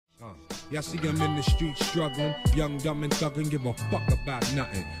Y'all see him in the streets struggling, young, dumb, and thuggin', give a fuck about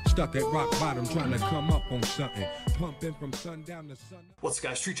nothing. Stuck at rock bottom, trying to come up on something. Pumping from sundown to sun. What's up,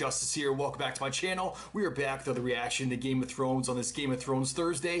 guys? Street Justice here. Welcome back to my channel. We are back with another reaction to Game of Thrones on this Game of Thrones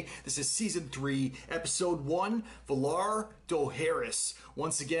Thursday. This is Season 3, Episode 1, Valar Dohaeris.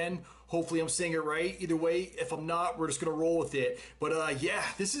 Once again, hopefully I'm saying it right. Either way, if I'm not, we're just going to roll with it. But yeah,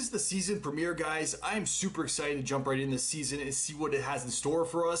 this is the season premiere, guys. I'm super excited to jump right in this season and see what it has in store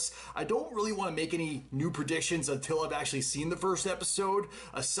for us. I don't really want to make any new predictions until I've actually seen the first episode.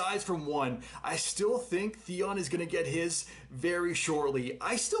 Aside from one, I still think Theon is going to get his very shortly.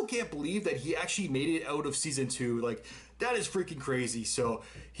 I still can't believe that he actually made it out of Season 2. Like, that is freaking crazy. So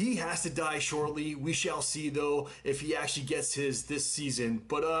he has to die shortly. We shall see, though, if he actually gets his this season.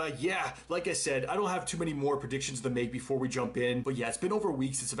 But yeah, like I said, I don't have too many more predictions to make before we jump in. But yeah, it's been over a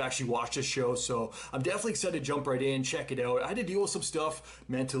week since I've actually watched this show, so I'm definitely excited to jump right in, check it out. I had to deal with some stuff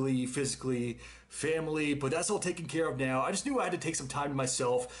mentally, physically, family, but that's all taken care of now. I just knew I had to take some time to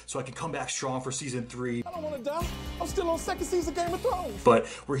myself so I could come back strong for Season 3. I don't want to die. I'm still on second season Game of Thrones. But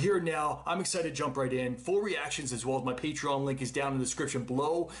we're here now. I'm excited to jump right in. Full reactions as well as my Patreon link is down in the description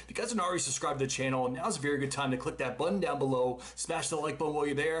below. If you guys haven't already subscribed to the channel, now's a very good time to click that button down below. Smash the like button while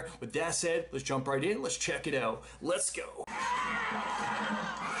you're there. With that said, let's jump right in. Let's check it out. Let's go.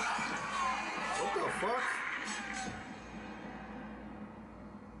 What the fuck?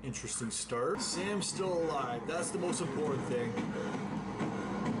 Interesting start. Sam's still alive. That's the most important thing.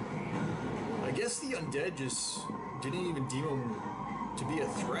 I guess the undead just didn't even deem him to be a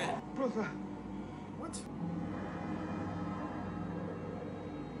threat. Brother. What?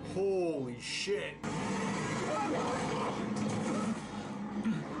 Holy shit.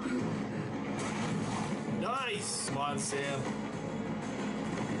 Nice! Come on, Sam.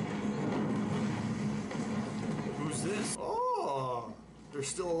 Who's this? Oh! They're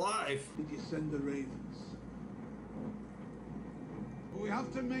still alive. Did you send the ravens? But we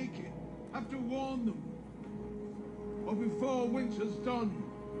have to make it. Have to warn them. Or before winter's done,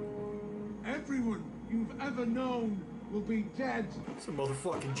 everyone you've ever known will be dead. It's a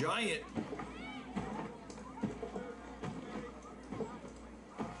motherfucking giant.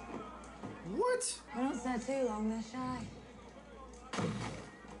 What? I don't stay too long, they're shy.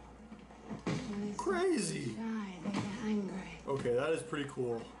 Crazy. Shy, they get angry. Okay, that is pretty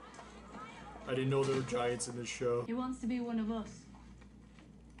cool. I didn't know there were giants in this show. He wants to be one of us.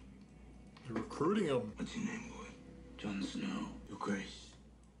 They're recruiting him. What's your name, boy? Jon Snow. Your Grace.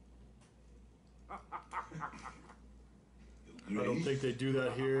 I don't think they do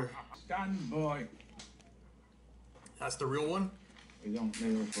that here. Stand, boy. That's the real one? We don't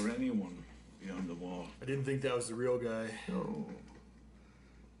kneel for anyone beyond the wall. I didn't think that was the real guy. No.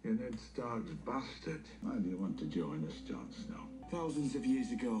 You're Ned Stark's bastard. Why do you want to join us, Jon Snow? Thousands of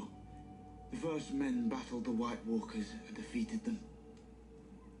years ago, the first men battled the White Walkers and defeated them.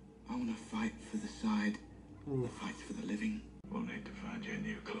 I want to fight for the side that fights for the living. We'll need to find you a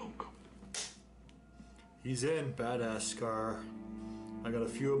new cloak. He's in. Badass Scar. I got a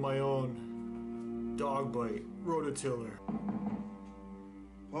few of my own. Dog bite. Rototiller.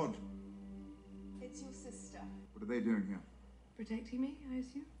 Pod, It's your sister. what are they doing here? Protecting me, I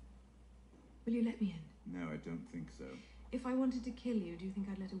assume? Will you let me in? No, I don't think so. If I wanted to kill you, do you think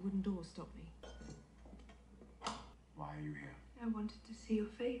I'd let a wooden door stop me? Why are you here? I wanted to see your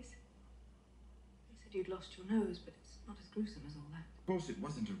face. They said you'd lost your nose, but it's not as gruesome as all that. Of course it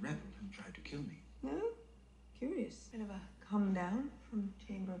wasn't a rebel who tried to kill me. No? Curious. Bit of a come down from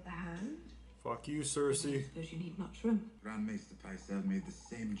Chamber of the Hand. Fuck you, Cersei. I suppose you need much room. Grand Maester Pycelle made the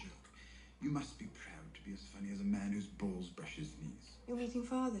same joke. You must be proud to be as funny as a man whose balls brush his knees. You're meeting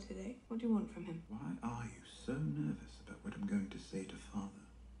Father today. What do you want from him? Why are you so nervous about what I'm going to say to Father?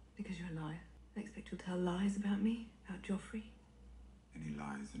 Because you're a liar. I expect you'll tell lies about me, about Joffrey. Any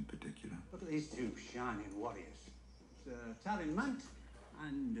lies in particular? Look at these two shining warriors. Tarin Mant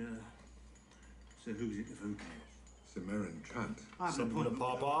and Sir Who's It the Food Sir Meryn Trant. Something to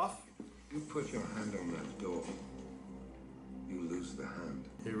pop off. You put your hand on that door. You lose the hand.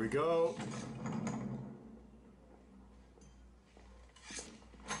 Here we go.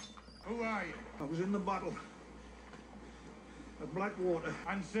 Who are you? I was in the battle. At Blackwater.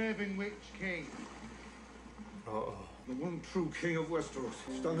 And saving which king? Uh-oh. The one true king of Westeros,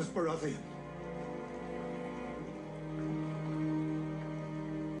 Stannis Baratheon.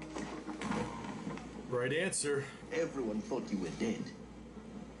 Right answer. Everyone thought you were dead.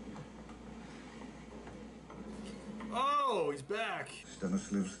 Oh, he's back.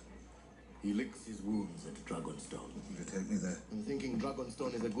 Stannis lives. He licks his wounds at Dragonstone. Will you take me there? I'm thinking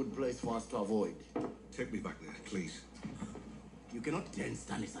Dragonstone is a good place for us to avoid. Take me back there, please. You cannot turn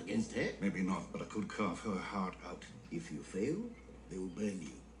Stannis against her. Maybe not, but I could carve her heart out. If you fail, they will burn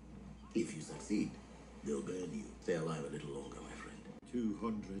you. If you succeed, they'll burn you. Stay alive a little longer, my friend.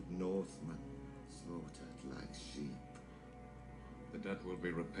 200 Northmen slaughtered like sheep. The debt will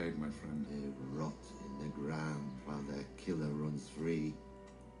be repaid, my friend. They rot in the ground while their killer runs free.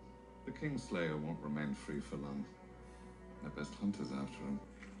 The Kingslayer won't remain free for long. Their best hunters after him.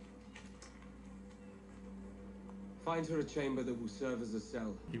 Find her a chamber that will serve as a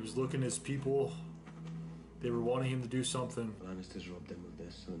cell. He was looking at his people. They were wanting him to do something. Lannisters robbed them of their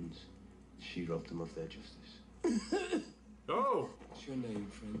sons. She robbed them of their justice. Oh! What's your name,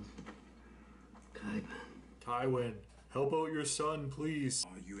 friend? Tywin. Help out your son, please.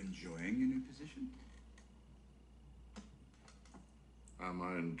 Are you enjoying your new position? Am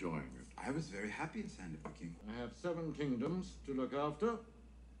I enjoying it? I was very happy in Sand of the King. I have 7 kingdoms to look after,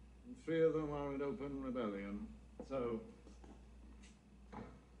 and 3 of them are in open rebellion. So,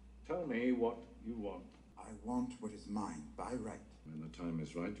 tell me what you want. I want what is mine by right. When the time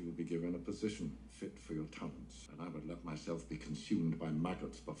is right, you will be given a position fit for your talents. And I would let myself be consumed by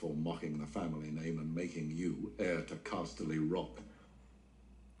maggots before mocking the family name and making you heir to Casterly Rock.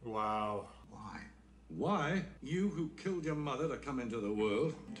 Wow. Why? Why? You who killed your mother to come into the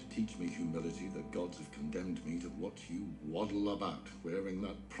world. To teach me humility, the gods have condemned me to watch you waddle about, wearing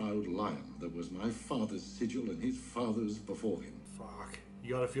that proud lion that was my father's sigil and his father's before him. Fuck.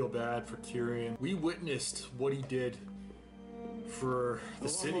 You gotta feel bad for Tyrion. We witnessed what he did for the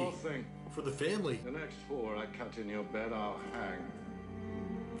city. One more thing. For the family. The next 4 I cut in your bed, I'll hang.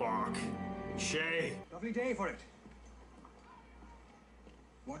 Fuck. Shay. Lovely day for it.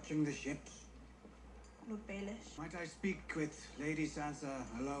 Watching the ships. Lord Baelish. Might I speak with Lady Sansa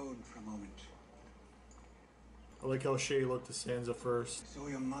alone for a moment? I like how Shay looked to Sansa first. I saw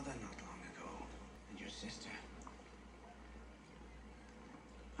your mother not long ago, and your sister.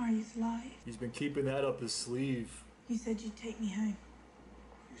 Are you alive? He's been keeping that up his sleeve. You said you'd take me home.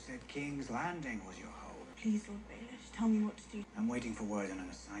 You said King's Landing was your home. Please, Lord Baelish, tell me what to do. I'm waiting for word on an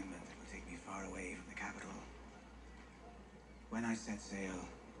assignment that will take me far away from the capital. When I set sail,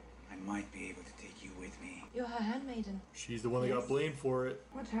 I might be able to take you with me. You're her handmaiden. She's the one that got blamed for it.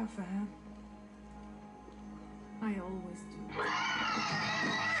 Watch out for her. I always do.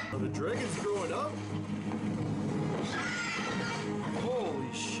 Oh, the dragon's growing up?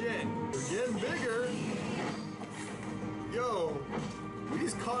 Holy shit. They're getting bigger. Yo, we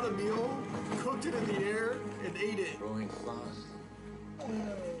just caught a meal, cooked it in the air, and ate it. Growing fast.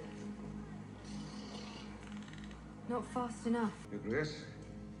 Not fast enough. Your Grace,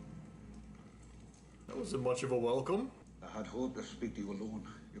 That wasn't much of a welcome. I had hoped to speak to you alone,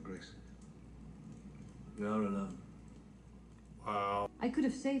 Your Grace. We are alone. Wow. I could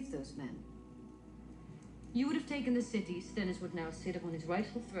have saved those men. You would have taken the city, Stannis would now sit upon his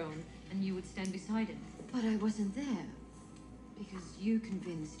rightful throne, and you would stand beside him. But I wasn't there, because you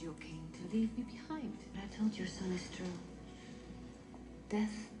convinced your king to leave me behind. But I told your son is true.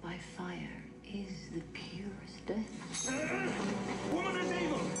 Death by fire is the purest death. Woman is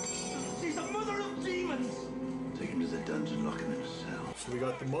evil! She's the mother of demons! Take him to the dungeon, lock him in a cell. So we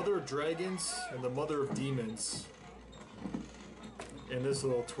got the mother of dragons and the mother of demons. And this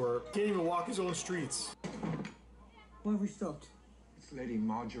little twerp. Can't even walk his own streets. Why have we stopped? It's Lady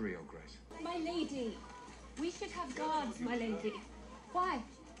Marjorie, Your Grace. My lady! We should have guards, my lady. Why?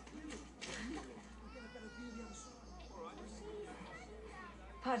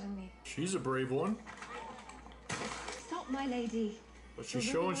 Pardon me. She's a brave one. Stop, my lady. But she's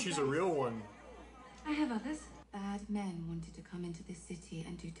showing she's a real one. I have others. Bad men wanted to come into this city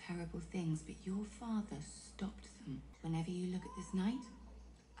and do terrible things, but your father stopped them. Whenever you look at this night,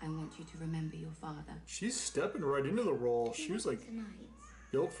 I want you to remember your father. She's stepping right into the role. She was like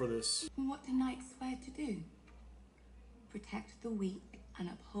built for this. And what do knights swear to do? Protect the weak and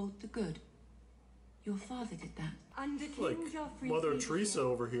uphold the good. Your father did that. Under King Like Joffrey's Mother leadership, Teresa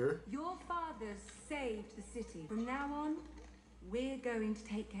over here. Your father saved the city. From now on, we're going to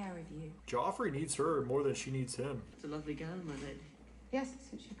take care of you. Joffrey needs her more than she needs him. It's a lovely gown, my lady. Yes,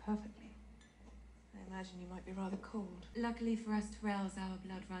 it suits you perfectly. I imagine you might be rather cold. Luckily for us Tyrells, our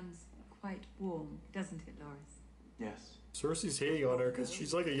blood runs quite warm, doesn't it, Loris? Yes. Cersei's hating on her because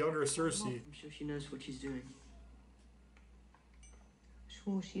she's like a younger Cersei. I'm sure she knows what she's doing.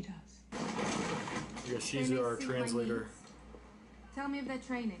 Sure she does. Yeah, she's They may our suit my translator. needs. Tell me of their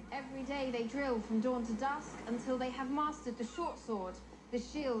training. Every day they drill from dawn to dusk until they have mastered the short sword, the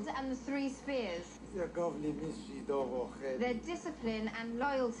shield, and the 3 spears. Their discipline and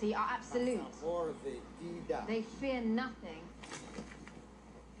loyalty are absolute. They fear nothing.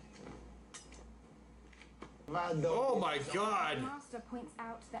 Oh my god! The master points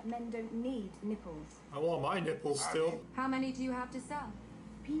out that men don't need nipples. I want my nipples still. How many do you have to sell?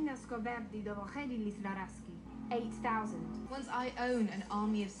 8,000. Once I own an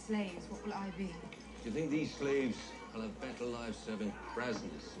army of slaves, what will I be? Do you think these slaves will have better lives serving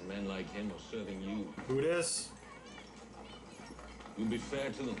Krasnus and men like him or serving you? Who this? You'll be fair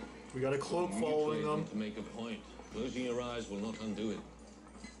to them. We got a cloak following them. To make a point. Closing your eyes will not undo it.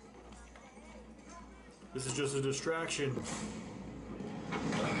 This is just a distraction.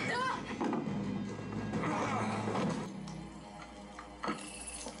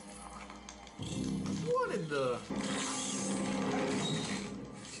 What in the...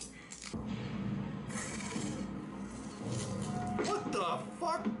 What the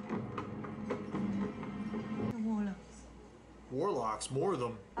fuck? The warlocks. Warlocks, more of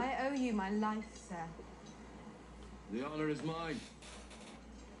them. I owe you my life, sir. The honor is mine,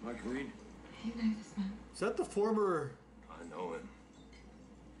 my queen. You know this man? Is that the former... I know him.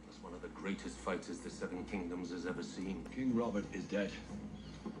 He's one of the greatest fighters the Seven Kingdoms has ever seen. King Robert is dead.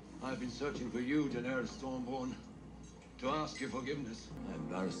 I've been searching for you, Daenerys Stormborn, to ask your forgiveness. I am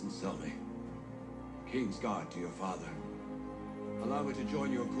Varys and Selmy, King's guard to your father. Allow me to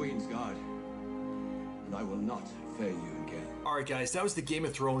join your Queen's guard, and I will not fail you again. Alright guys, that was the Game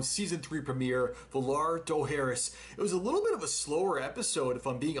of Thrones Season 3 premiere, Valar Dohaeris. It was a little bit of a slower episode, if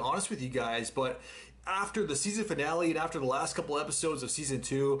I'm being honest with you guys, but after the season finale and after the last couple episodes of Season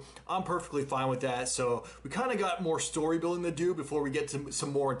 2, I'm perfectly fine with that. So we kind of got more story building to do before we get to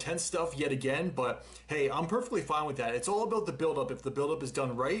some more intense stuff yet again, but hey, I'm perfectly fine with that. It's all about the build-up if the build-up is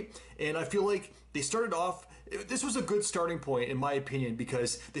done right, and I feel like they started off... This was a good starting point, in my opinion,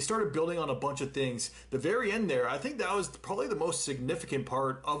 because they started building on a bunch of things. The very end there, I think that was probably the most significant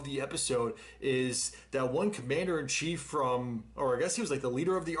part of the episode, is that one commander-in-chief from, or I guess he was like the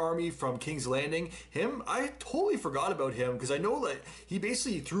leader of the army from King's Landing. Him, I totally forgot about him, because I know that he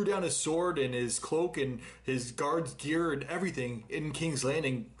basically threw down his sword and his cloak and his guard's gear and everything in King's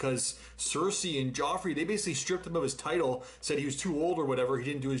Landing, because Cersei and Joffrey, they basically stripped him of his title, said he was too old or whatever, he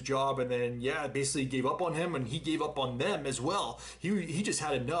didn't do his job, and then, yeah, basically gave up on him, and he gave up on them as well. He just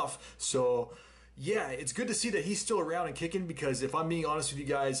had enough. So yeah, it's good to see that he's still around and kicking, because if I'm being honest with you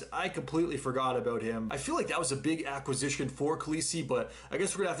guys, I completely forgot about him. I feel like that was a big acquisition for Khaleesi, but I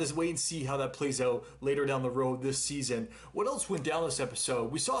guess we're gonna have to wait and see how that plays out later down the road this season. What else went down this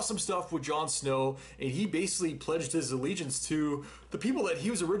episode? We saw some stuff with Jon Snow, and he basically pledged his allegiance to the people that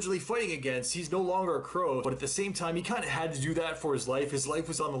he was originally fighting against. He's no longer a crow, but at the same time, he kind of had to do that for his life. His life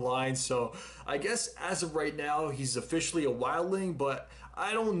was on the line, so I guess as of right now, he's officially a wildling, but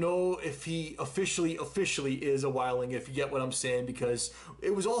I don't know if he officially is a wildling, if you get what I'm saying, because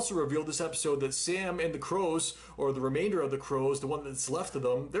it was also revealed this episode that Sam and the crows, or the remainder of the crows, the one that's left of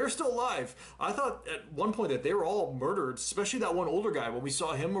them, they're still alive. I thought at one point that they were all murdered, especially that one older guy. When we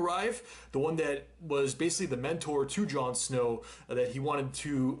saw him arrive, the one that was basically the mentor to Jon Snow, that he wanted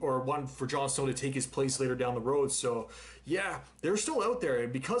for Jon Snow to take his place later down the road. So yeah, they're still out there,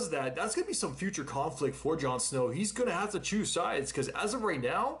 and because of that, that's going to be some future conflict for Jon Snow. He's going to have to choose sides, because as of right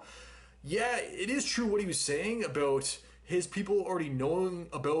now, yeah, it is true what he was saying about his people already knowing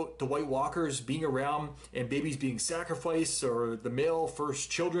about the White Walkers being around and babies being sacrificed, or the male first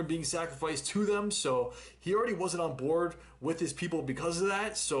children being sacrificed to them. So he already wasn't on board with his people because of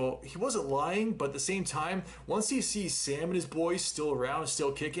that, so he wasn't lying. But at the same time, once he sees Sam and his boys still around,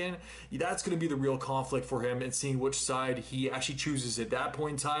 still kicking, that's going to be the real conflict for him, and seeing which side he actually chooses at that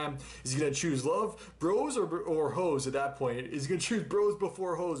point in time. Is he going to choose love, bros, or hoes at that point? Is he going to choose bros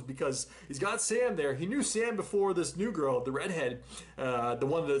before hoes, because he's got Sam there? He knew Sam before this new girl, the redhead, the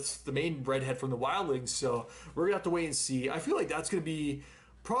one that's the main redhead from the Wildlings, so we're going to have to wait and see. I feel like that's going to be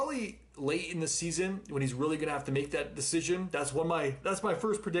probably late in the season when he's really gonna have to make that decision. That's my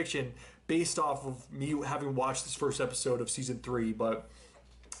first prediction based off of me having watched this first episode of Season 3, but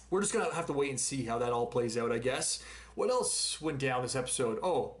we're just gonna have to wait and see how that all plays out, I guess. What else went down this episode?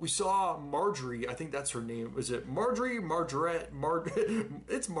 Oh, we saw Marjorie. I think that's her name. Is it Marjorie? Margarette?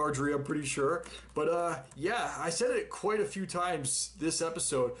 It's Marjorie, I'm pretty sure. But yeah, I said it quite a few times this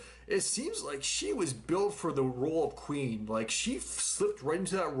episode. It seems like she was built for the role of queen. Like, she slipped right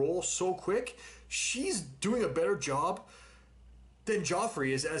into that role so quick. She's doing a better job than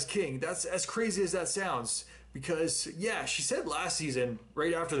Joffrey is as king. That's as crazy as that sounds. Because, yeah, she said last season,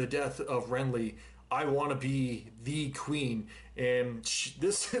 right after the death of Renly, I want to be the queen. And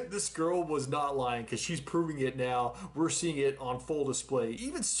this girl was not lying, because she's proving it now. We're seeing it on full display.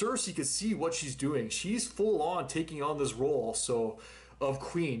 Even Cersei could see what she's doing. She's full on taking on this role of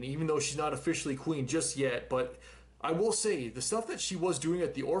queen, even though she's not officially queen just yet. But I will say, the stuff that she was doing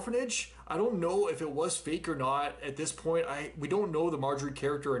at the orphanage, I don't know if it was fake or not at this point. We don't know the Marjorie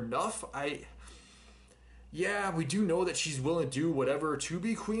character enough. Yeah, we do know that she's willing to do whatever to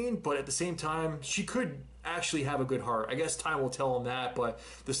be queen, but at the same time, she could actually have a good heart. I guess time will tell on that, but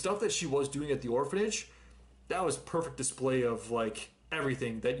the stuff that she was doing at the orphanage, that was perfect display of like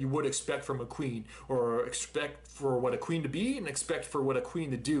everything that you would expect from a queen, or expect for what a queen to be and expect for what a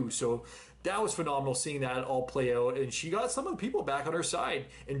queen to do. So that was phenomenal seeing that all play out, and she got some of the people back on her side,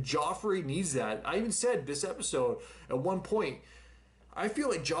 and Joffrey needs that. I even said this episode at one point, I feel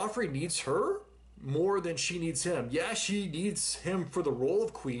like Joffrey needs her more than she needs him. Yeah, she needs him for the role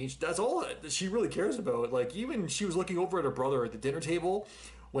of queen. That's all that she really cares about. Like, even she was looking over at her brother at the dinner table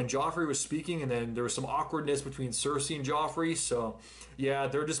when Joffrey was speaking, and then there was some awkwardness between Cersei and Joffrey. So yeah,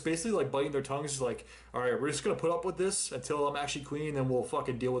 they're just basically like biting their tongues, like, all right, we're just gonna put up with this until I'm actually queen, then we'll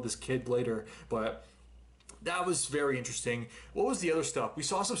fucking deal with this kid later. But that was very interesting. What was the other stuff? We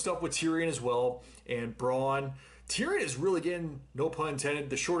saw some stuff with Tyrion as well, and Bronn. Tyrion is really getting, no pun intended,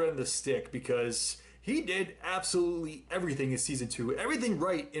 the short end of the stick, because he did absolutely everything in season 2. Everything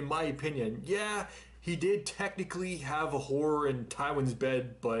right, in my opinion. Yeah, he did technically have a whore in Tywin's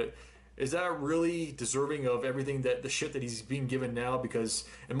bed, but is that really deserving of everything that the shit that he's being given now? Because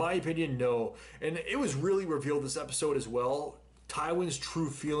in my opinion, no. And it was really revealed this episode as well, Tywin's true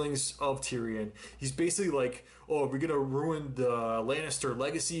feelings of Tyrion. He's basically like, oh, we're gonna ruin the Lannister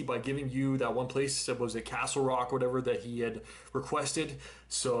legacy by giving you that one place that was at Castle Rock, whatever, that he had requested.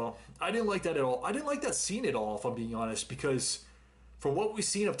 So I didn't like that at all. I didn't like that scene at all, if I'm being honest, because from what we've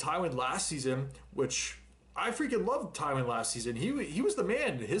seen of Tywin last season, which I freaking loved Tywin last season. He was the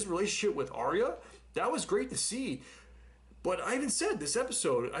man. His relationship with Arya, that was great to see. But I even said this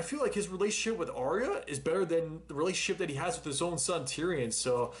episode, I feel like his relationship with Arya is better than the relationship that he has with his own son Tyrion.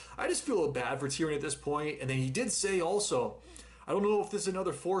 So I just feel bad for Tyrion at this point. And then he did say also, I don't know if this is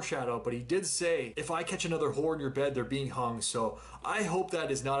another foreshadow, but he did say, if I catch another whore in your bed, they're being hung. So I hope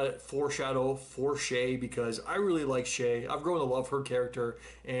that is not a foreshadow for Shay, because I really like Shay. I've grown to love her character,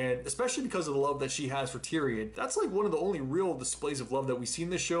 and especially because of the love that she has for Tyrion. That's like one of the only real displays of love that we see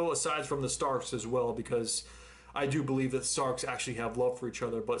in this show, aside from the Starks as well, because I do believe that the Starks actually have love for each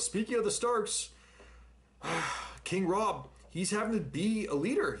other. But speaking of the Starks, King Robb, he's having to be a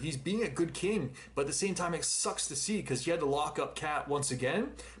leader. He's being a good king. But at the same time, it sucks to see, because he had to lock up Cat once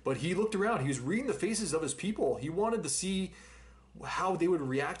again. But he looked around. He was reading the faces of his people. He wanted to see how they would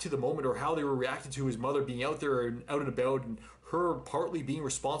react to the moment, or how they were reacting to his mother being out there and out and about, and her partly being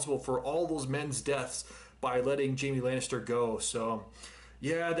responsible for all those men's deaths by letting Jaime Lannister go. So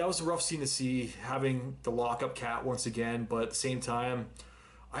yeah, that was a rough scene to see, having the lock-up Cat once again, but at the same time,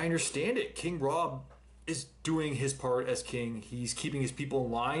 I understand it. King Robb is doing his part as king. He's keeping his people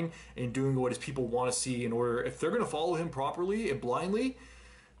in line and doing what his people want to see in order, if they're going to follow him properly and blindly,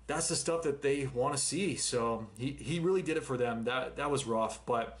 that's the stuff that they want to see. So he really did it for them. That was rough,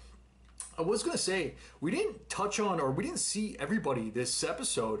 but I was going to say, we didn't touch on, or we didn't see everybody this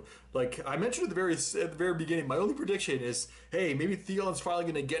episode. Like I mentioned at the very beginning, my only prediction is, hey, maybe Theon's finally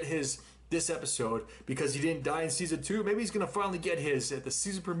going to get his this episode, because he didn't die in season 2. Maybe he's going to finally get his at the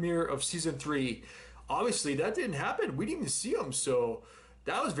season premiere of season 3. Obviously, that didn't happen. We didn't even see him, so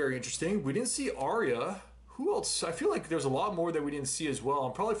that was very interesting. We didn't see Arya. Who else? I feel like there's a lot more that we didn't see as well.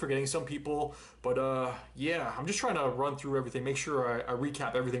 I'm probably forgetting some people, but yeah, I'm just trying to run through everything, make sure I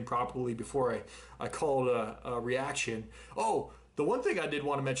recap everything properly before I call it a reaction. Oh, the one thing I did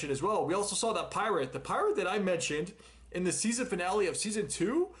want to mention as well, we also saw that pirate. The pirate that I mentioned in the season finale of season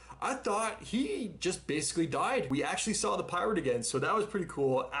 2, I thought he just basically died. We actually saw the pirate again, so that was pretty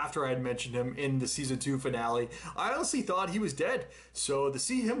cool after I had mentioned him in the season 2 finale. I honestly thought he was dead. So to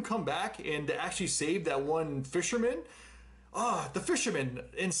see him come back and to actually save that one fisherman, the fisherman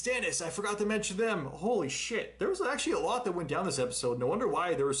and Stannis, I forgot to mention them. Holy shit. There was actually a lot that went down this episode. No wonder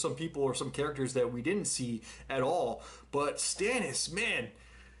why there were some people or some characters that we didn't see at all. But Stannis, man,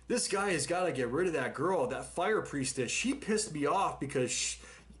 this guy has got to get rid of that girl, that fire priestess. She pissed me off because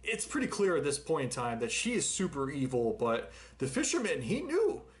it's pretty clear at this point in time that she is super evil, but the fisherman, he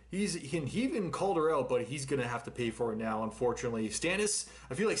knew. He even called her out, but he's going to have to pay for it now, unfortunately. Stannis,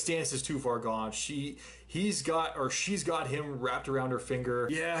 I feel like Stannis is too far gone. She's got him wrapped around her finger.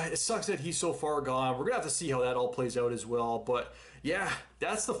 Yeah, it sucks that he's so far gone. We're going to have to see how that all plays out as well, but yeah,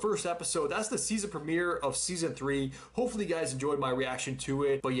 that's the first episode. That's the season premiere of season 3. Hopefully you guys enjoyed my reaction to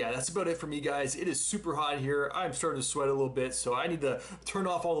it. But yeah, that's about it for me, guys. It is super hot here. I'm starting to sweat a little bit, so I need to turn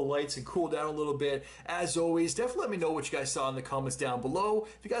off all the lights and cool down a little bit. As always, definitely let me know what you guys saw in the comments down below.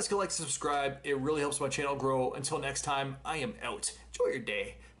 If you guys could like and subscribe, it really helps my channel grow. Until next time, I am out. Enjoy your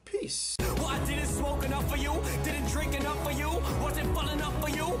day. Peace. Well, I didn't smoke enough for you, didn't drink enough for you, wasn't full enough for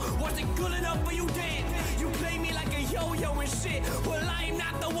you, wasn't good enough for you, damn. You play me like a yo-yo and shit. Well, I'm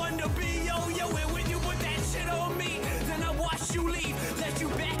not the one to be yo-yoing when you put that shit on me. Then I watched you leave, let you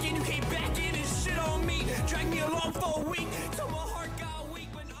back in, you came back in and shit on me. Drag me along for a week,